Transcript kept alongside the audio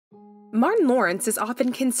Martin Lawrence is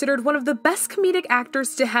often considered one of the best comedic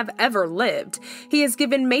actors to have ever lived. He has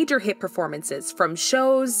given major hit performances from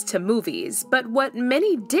shows to movies, but what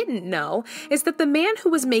many didn't know is that the man who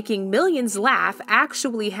was making millions laugh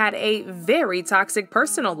actually had a very toxic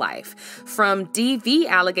personal life. From DV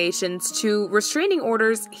allegations to restraining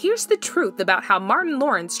orders, here's the truth about how Martin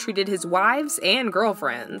Lawrence treated his wives and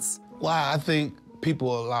girlfriends. Well, I think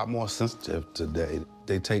people are a lot more sensitive today.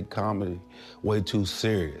 They take comedy way too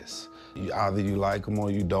serious. Either you like them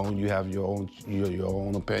or you don't. You have your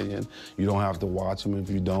own opinion. You don't have to watch them if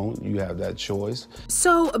you don't. You have that choice.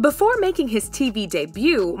 So, before making his TV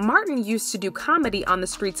debut, Martin used to do comedy on the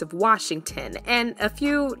streets of Washington and a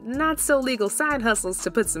few not-so-legal side hustles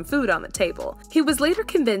to put some food on the table. He was later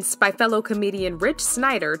convinced by fellow comedian Rich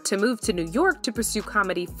Snyder to move to New York to pursue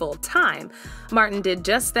comedy full-time. Martin did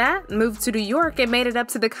just that, moved to New York, and made it up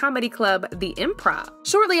to the comedy club The Improv.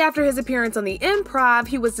 Shortly after his appearance on The Improv,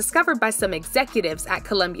 he was discovered by some executives at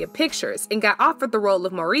Columbia Pictures and got offered the role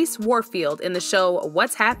of Maurice Warfield in the show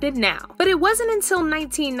What's Happening Now. But it wasn't until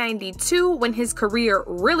 1992 when his career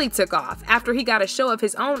really took off after he got a show of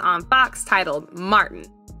his own on Fox titled Martin.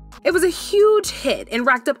 It was a huge hit and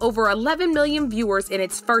racked up over 11 million viewers in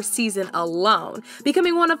its first season alone,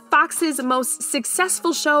 becoming one of Fox's most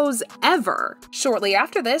successful shows ever. Shortly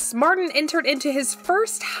after this, Martin entered into his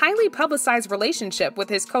first highly publicized relationship with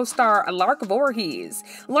his co-star Lark Voorhees.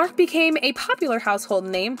 Lark became a popular household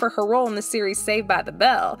name for her role in the series Saved by the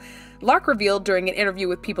Bell. Lark revealed during an interview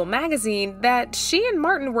with People magazine that she and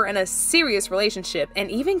Martin were in a serious relationship and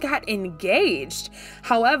even got engaged.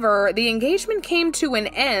 However, the engagement came to an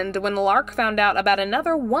end when Lark found out about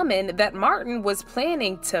another woman that Martin was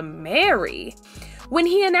planning to marry. When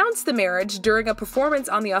he announced the marriage during a performance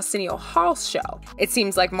on the Arsenio Hall show, it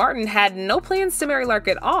seems like Martin had no plans to marry Lark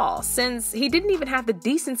at all, since he didn't even have the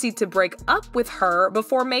decency to break up with her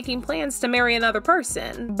before making plans to marry another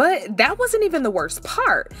person. But that wasn't even the worst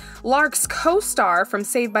part. Lark's co-star from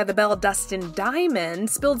Saved by the Bell, Dustin Diamond,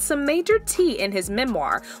 spilled some major tea in his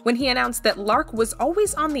memoir when he announced that Lark was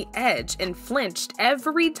always on the edge and flinched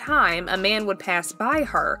every time a man would pass by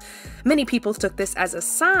her. Many people took this as a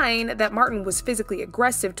sign that Martin was physically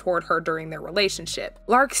aggressive toward her during their relationship.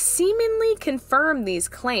 Lark seemingly confirmed these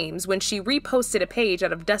claims when she reposted a page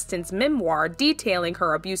out of Dustin's memoir detailing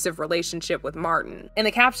her abusive relationship with Martin. In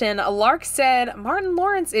the caption, Lark said, "Martin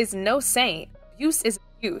Lawrence is no saint. Abuse is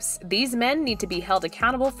abuse. These men need to be held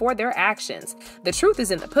accountable for their actions. The truth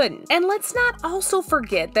is in the pudding." And let's not also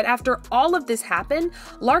forget that after all of this happened,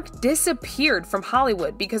 Lark disappeared from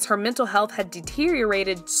Hollywood because her mental health had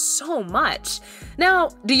deteriorated so much. Now,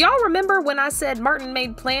 do y'all remember when I said Martin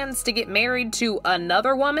made plans to get married to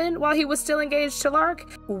another woman while he was still engaged to Lark?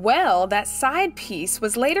 Well, that side piece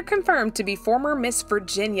was later confirmed to be former Miss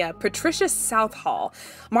Virginia, Patricia Southall.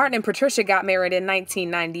 Martin and Patricia got married in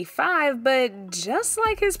 1995, but just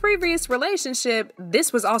like his previous relationship,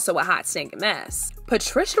 this was also a hot stinking mess.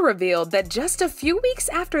 Patricia revealed that just a few weeks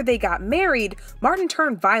after they got married, Martin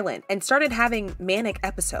turned violent and started having manic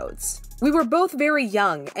episodes. "We were both very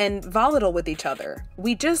young and volatile with each other.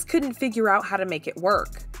 We just couldn't figure out how to make it work."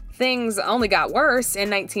 Things only got worse in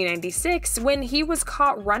 1996 when he was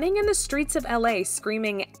caught running in the streets of LA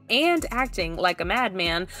screaming and acting like a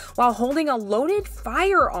madman while holding a loaded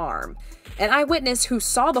firearm. An eyewitness who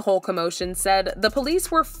saw the whole commotion said the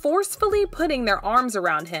police were forcefully putting their arms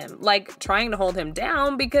around him, like trying to hold him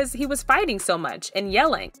down because he was fighting so much and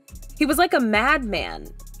yelling. He was like a madman.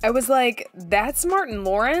 I was like, that's Martin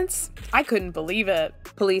Lawrence? I couldn't believe it.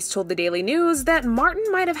 Police told the Daily News that Martin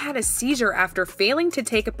might have had a seizure after failing to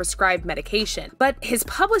take a prescribed medication, but his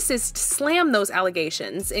publicist slammed those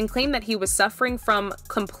allegations and claimed that he was suffering from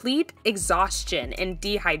complete exhaustion and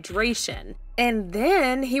dehydration. And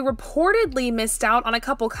then he reportedly missed out on a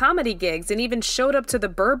couple comedy gigs and even showed up to the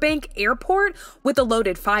Burbank airport with a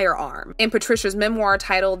loaded firearm. In Patricia's memoir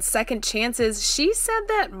titled Second Chances, she said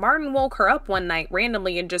that Martin woke her up one night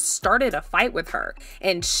randomly and just started a fight with her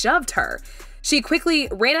and shoved her. She quickly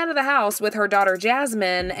ran out of the house with her daughter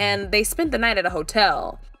Jasmine, and they spent the night at a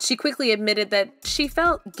hotel. She quickly admitted that she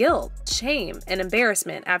felt guilt, shame, and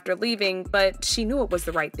embarrassment after leaving, but she knew it was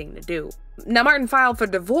the right thing to do. Now, Martin filed for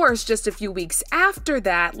divorce just a few weeks after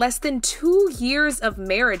that, less than 2 years of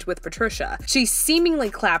marriage with Patricia. She seemingly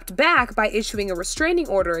clapped back by issuing a restraining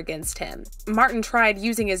order against him. Martin tried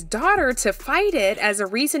using his daughter to fight it as a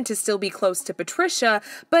reason to still be close to Patricia,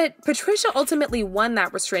 but Patricia ultimately won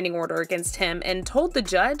that restraining order against him and told the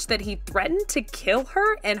judge that he threatened to kill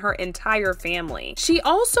her and her entire family. She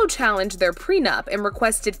also challenged their prenup and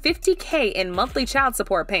requested $50K in monthly child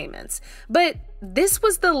support payments. But this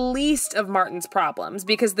was the least of Martin's problems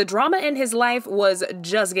because the drama in his life was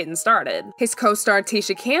just getting started. His co-star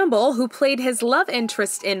Tisha Campbell, who played his love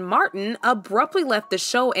interest in Martin, abruptly left the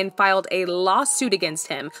show and filed a lawsuit against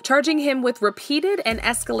him, charging him with repeated and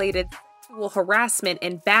escalated sexual harassment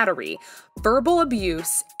and battery, verbal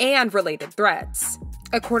abuse, and related threats.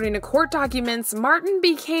 According to court documents, Martin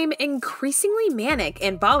became increasingly manic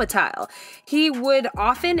and volatile. He would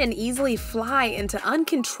often and easily fly into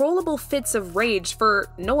uncontrollable fits of rage for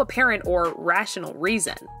no apparent or rational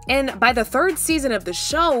reason. And by the third season of the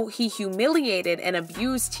show, he humiliated and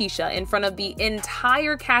abused Tisha in front of the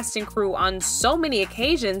entire cast and crew on so many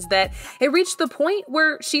occasions that it reached the point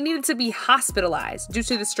where she needed to be hospitalized due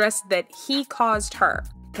to the stress that he caused her.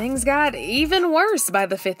 Things got even worse by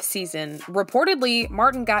the 5th season. Reportedly,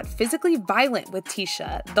 Martin got physically violent with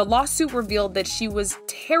Tisha. The lawsuit revealed that she was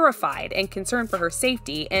terrified and concerned for her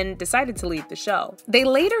safety and decided to leave the show. They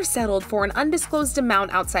later settled for an undisclosed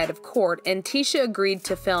amount outside of court, and Tisha agreed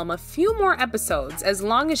to film a few more episodes as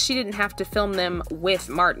long as she didn't have to film them with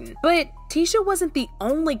Martin. But Tisha wasn't the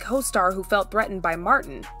only co-star who felt threatened by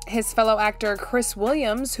Martin. His fellow actor Chris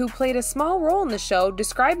Williams, who played a small role in the show,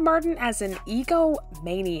 described Martin as an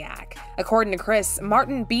egomaniac. According to Chris,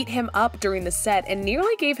 Martin beat him up during the set and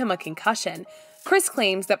nearly gave him a concussion. Chris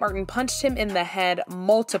claims that Martin punched him in the head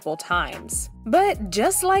multiple times. But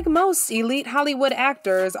just like most elite Hollywood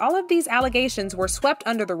actors, all of these allegations were swept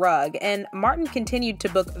under the rug, and Martin continued to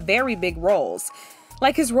book very big roles.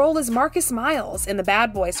 Like his role as Marcus Miles in the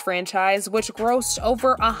Bad Boys franchise, which grossed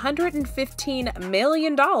over $115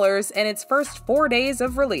 million in its first 4 days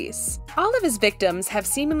of release. All of his victims have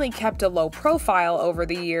seemingly kept a low profile over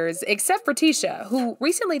the years, except for Tisha, who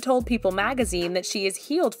recently told People magazine that she is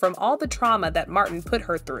healed from all the trauma that Martin put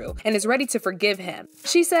her through and is ready to forgive him.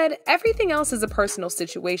 She said, "Everything else is a personal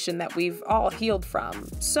situation that we've all healed from,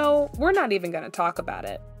 so we're not even gonna talk about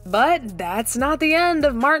it." But that's not the end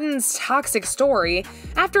of Martin's toxic story.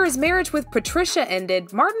 After his marriage with Patricia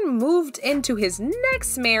ended, Martin moved into his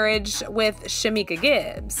next marriage with Shamika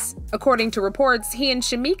Gibbs. According to reports, he and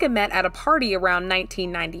Shamika met at a party around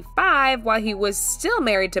 1995 while he was still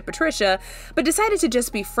married to Patricia, but decided to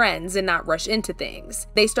just be friends and not rush into things.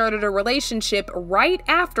 They started a relationship right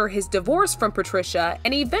after his divorce from Patricia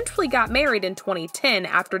and eventually got married in 2010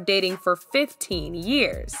 after dating for 15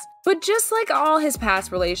 years. But just like all his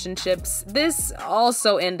past relationships, this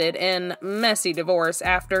also ended in messy divorce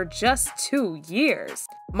after just 2 years.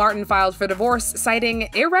 Martin filed for divorce, citing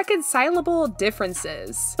irreconcilable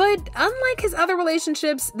differences. But unlike his other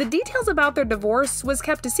relationships, the details about their divorce was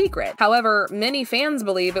kept a secret. However, many fans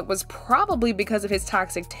believe it was probably because of his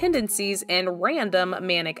toxic tendencies and random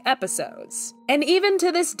manic episodes. And even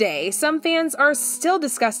to this day, some fans are still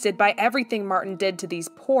disgusted by everything Martin did to these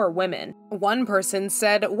poor women. One person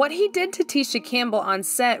said, "What he did to Tisha Campbell on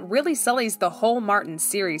set really sullies the whole Martin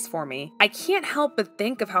series for me. I can't help but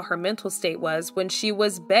think of how her mental state was when she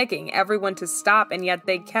was begging everyone to stop and yet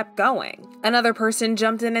they kept going." Another person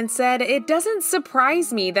jumped in and said, "It doesn't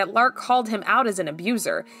surprise me that Lark called him out as an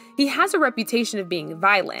abuser. He has a reputation of being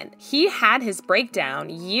violent. He had his breakdown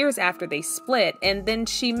years after they split, and then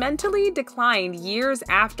she mentally declined years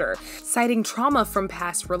after, citing trauma from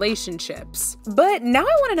past relationships." But now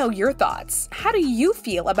I want to know your thoughts. How do you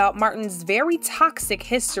feel about Martin's very toxic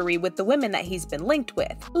history with the women that he's been linked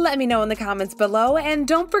with? Let me know in the comments below, and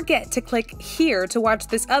don't forget to click here to watch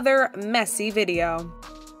this other messy video.